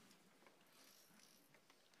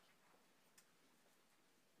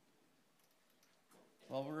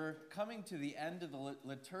Well, we're coming to the end of the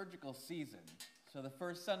liturgical season. So the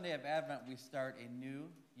first Sunday of Advent, we start a new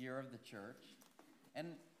year of the church. And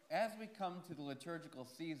as we come to the liturgical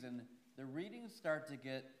season, the readings start to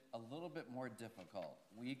get a little bit more difficult,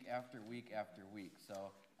 week after week after week.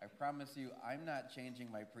 So I promise you, I'm not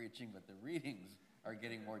changing my preaching, but the readings are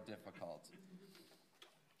getting more difficult.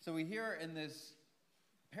 So we hear in this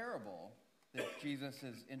parable that Jesus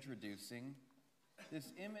is introducing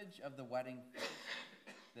this image of the wedding feast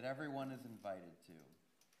that everyone is invited to.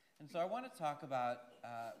 And so I want to talk about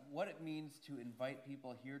what it means to invite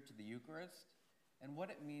people here to the Eucharist and what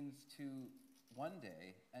it means to one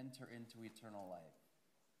day enter into eternal life.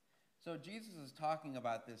 So Jesus is talking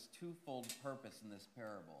about this twofold purpose in this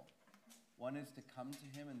parable. One is to come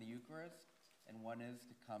to him in the Eucharist, and one is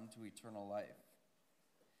to come to eternal life.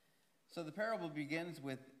 So the parable begins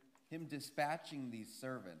with him dispatching these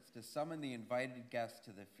servants to summon the invited guests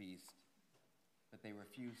to the feast, but they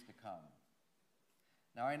refused to come.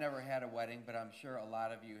 Now, I never had a wedding, but I'm sure a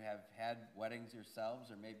lot of you have had weddings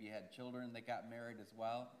yourselves, or maybe you had children that got married as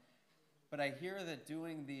well. But I hear that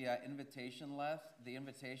doing the invitation list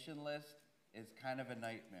is kind of a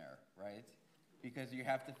nightmare, right? Because you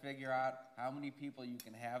have to figure out how many people you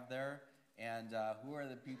can have there, and who are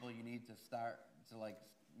the people you need to start to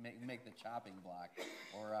make the chopping block.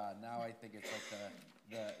 Or now I think it's like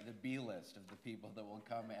the B list of the people that will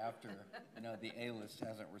come after the A list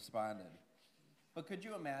hasn't responded. But could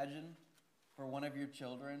you imagine for one of your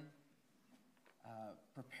children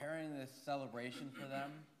preparing this celebration for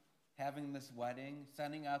them, having this wedding,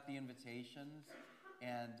 sending out the invitations,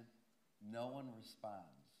 and no one responds?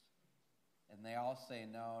 And they all say,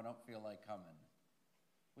 no, I don't feel like coming.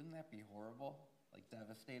 Wouldn't that be horrible? Like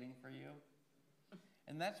devastating for you?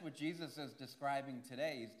 And that's what Jesus is describing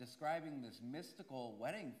today. He's describing this mystical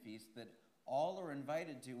wedding feast that all are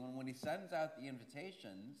invited to. And when he sends out the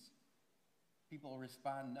invitations, people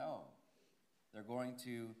respond no. They're going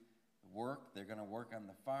to work. They're going to work on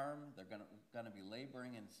the farm. They're going to be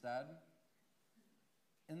laboring instead.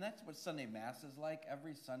 And that's what Sunday Mass is like.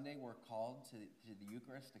 Every Sunday we're called to the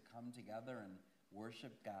Eucharist to come together and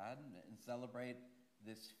worship God and celebrate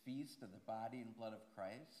this feast of the body and blood of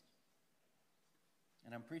Christ.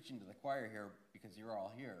 And I'm preaching to the choir here because you're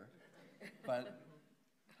all here. But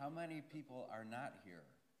how many people are not here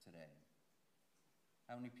today?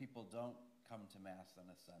 How many people don't come to Mass on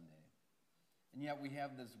a Sunday? And yet we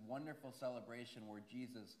have this wonderful celebration where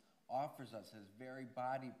Jesus offers us his very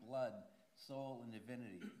body, blood, soul, and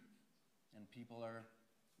divinity. And people are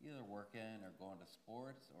either working or going to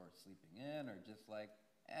sports or sleeping in or just like,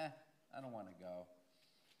 I don't want to go.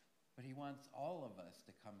 But he wants all of us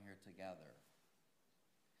to come here together.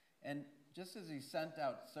 And just as he sent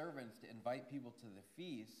out servants to invite people to the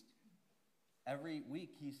feast, every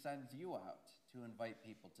week he sends you out to invite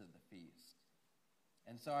people to the feast.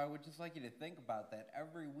 And so I would just like you to think about that.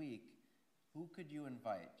 Every week, who could you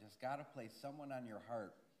invite? Just got to place someone on your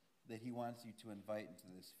heart that he wants you to invite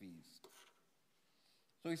into this feast.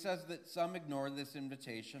 So he says that some ignored this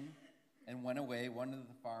invitation and went away, one to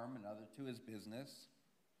the farm, another to his business.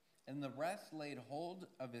 And the rest laid hold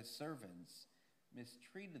of his servants,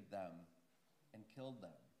 mistreated them, and killed them.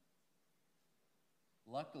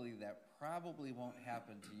 Luckily, that probably won't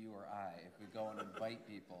happen to you or I if we go and invite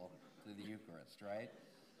people to the Eucharist, right?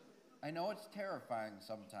 I know it's terrifying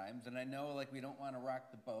sometimes, and I know we don't want to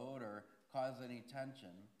rock the boat or cause any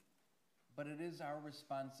tension, but it is our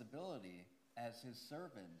responsibility as his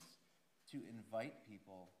servants to invite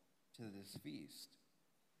people to this feast.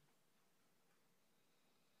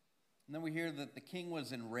 And then we hear that the king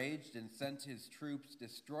was enraged and sent his troops,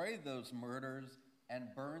 destroy those murders,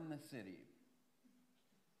 and burn the city.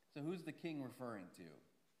 So who's the king referring to?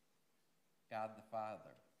 God the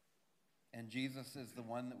Father. And Jesus is the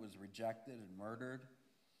one that was rejected and murdered.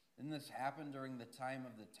 And this happened during the time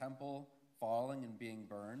of the temple falling and being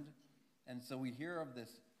burned. And so we hear of this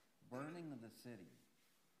burning of the city.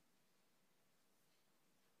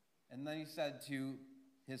 And then he said to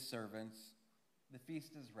his servants, the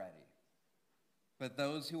feast is ready. But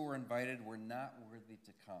those who were invited were not worthy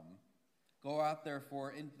to come. Go out,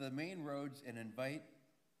 therefore, into the main roads and invite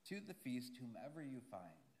to the feast whomever you find.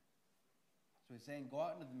 So he's saying, go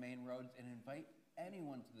out into the main roads and invite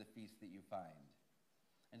anyone to the feast that you find.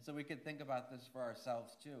 And so we could think about this for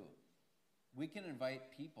ourselves too. We can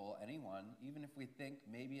invite people, anyone, even if we think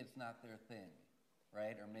maybe it's not their thing,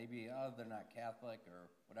 right? Or maybe, they're not Catholic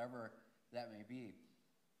or whatever that may be.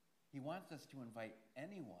 He wants us to invite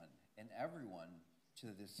anyone and everyone to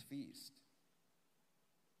this feast.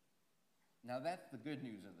 Now that's the good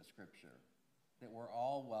news of the scripture, that we're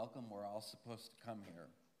all welcome, we're all supposed to come here.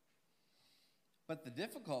 But the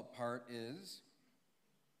difficult part is,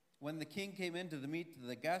 when the king came in to meet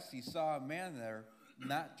the guests, he saw a man there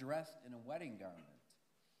not dressed in a wedding garment.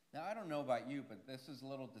 Now, I don't know about you, but this is a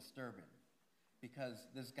little disturbing, because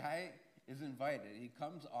this guy is invited. He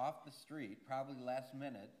comes off the street, probably last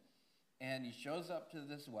minute, and he shows up to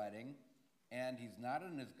this wedding, and he's not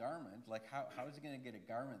in his garment. Like, how is he going to get a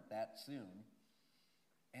garment that soon?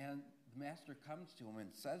 And the master comes to him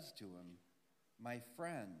and says to him, "My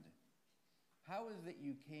friend, how is it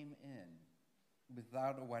you came in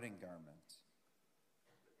without a wedding garment?"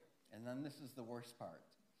 And then this is the worst part.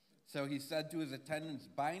 So he said to his attendants,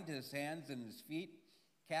 "Bind his hands and his feet,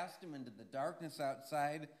 cast him into the darkness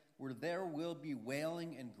outside, where there will be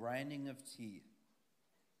wailing and grinding of teeth."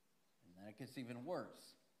 And then it gets even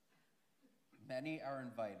worse. Many are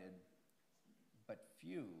invited, but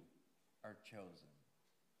few are chosen.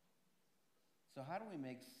 So how do we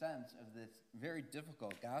make sense of this very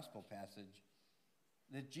difficult gospel passage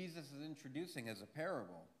that Jesus is introducing as a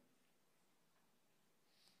parable?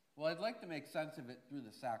 Well, I'd like to make sense of it through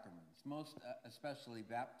the sacraments, most especially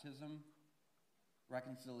baptism,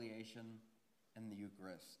 reconciliation, and the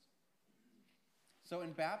Eucharist. So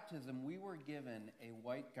in baptism, we were given a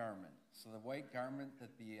white garment. So the white garment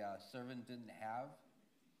that the servant didn't have,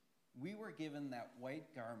 we were given that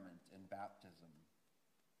white garment in baptism.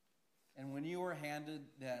 And when you were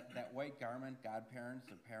handed that white garment,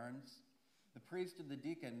 godparents or parents, the priest or the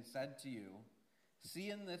deacon said to you, "See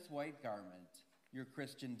in this white garment your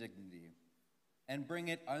Christian dignity, and bring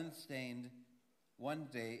it unstained one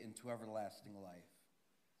day into everlasting life.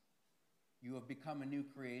 You have become a new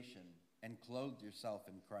creation and clothed yourself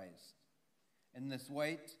in Christ." And this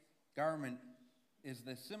white garment is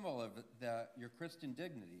the symbol of your Christian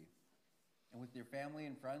dignity. And with your family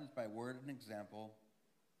and friends, by word and example,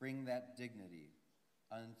 bring that dignity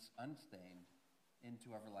unstained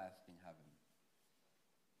into everlasting heaven.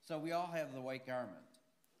 So we all have the white garment.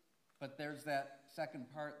 But there's that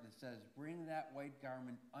second part that says, bring that white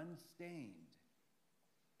garment unstained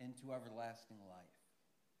into everlasting life.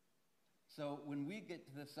 So when we get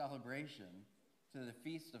to the celebration, to the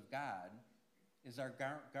feast of God, is our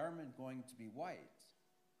garment going to be white?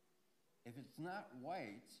 If it's not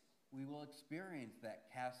white, we will experience that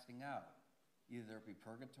casting out. Either it be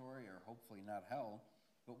purgatory or hopefully not hell,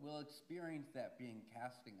 but we'll experience that being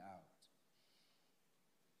casting out.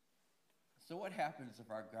 So what happens if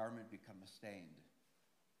our garment becomes stained?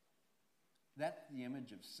 That's the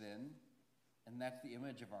image of sin, and that's the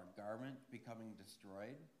image of our garment becoming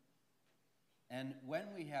destroyed. And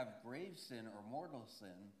when we have grave sin or mortal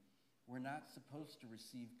sin, we're not supposed to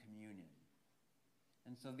receive communion.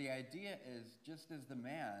 And so the idea is, just as the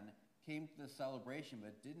man came to the celebration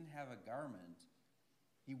but didn't have a garment,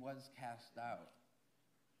 he was cast out.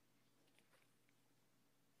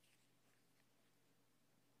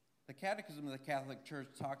 The Catechism of the Catholic Church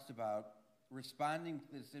talks about responding to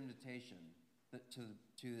this invitation to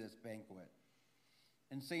this banquet.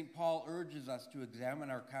 And St. Paul urges us to examine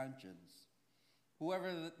our conscience.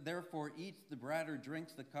 Whoever therefore eats the bread or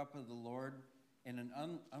drinks the cup of the Lord in an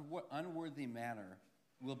unworthy manner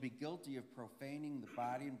will be guilty of profaning the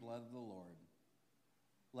body and blood of the Lord.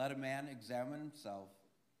 Let a man examine himself,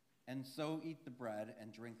 and so eat the bread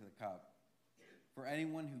and drink the cup. For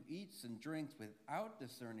anyone who eats and drinks without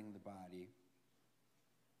discerning the body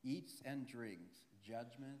eats and drinks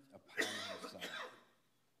judgment upon himself.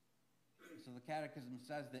 So the Catechism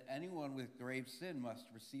says that anyone with grave sin must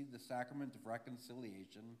receive the sacrament of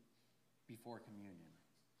reconciliation before communion.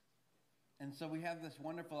 And so we have this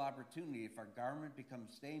wonderful opportunity. If our garment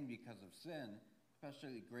becomes stained because of sin,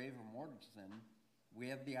 especially grave or mortal sin, we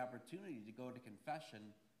have the opportunity to go to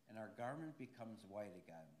confession and our garment becomes white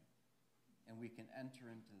again. And we can enter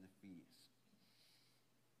into the feast.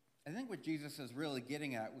 I think what Jesus is really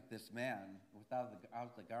getting at with this man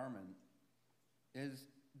without the garment is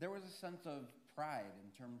there was a sense of pride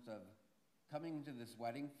in terms of coming to this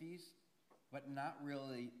wedding feast, but not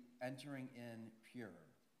really entering in pure.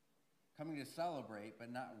 Coming to celebrate,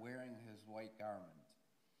 but not wearing his white garment.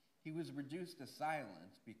 He was reduced to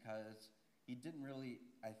silence because he didn't really,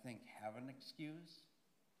 I think, have an excuse.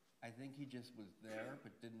 I think he just was there,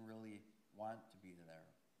 but didn't really want to be there.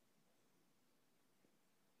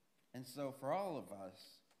 And so for all of us,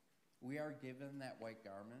 we are given that white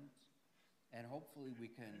garment, and hopefully we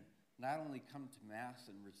can not only come to Mass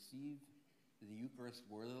and receive the Eucharist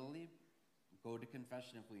worthily, go to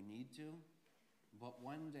confession if we need to, but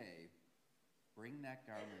one day bring that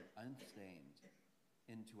garment unstained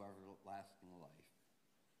into everlasting life.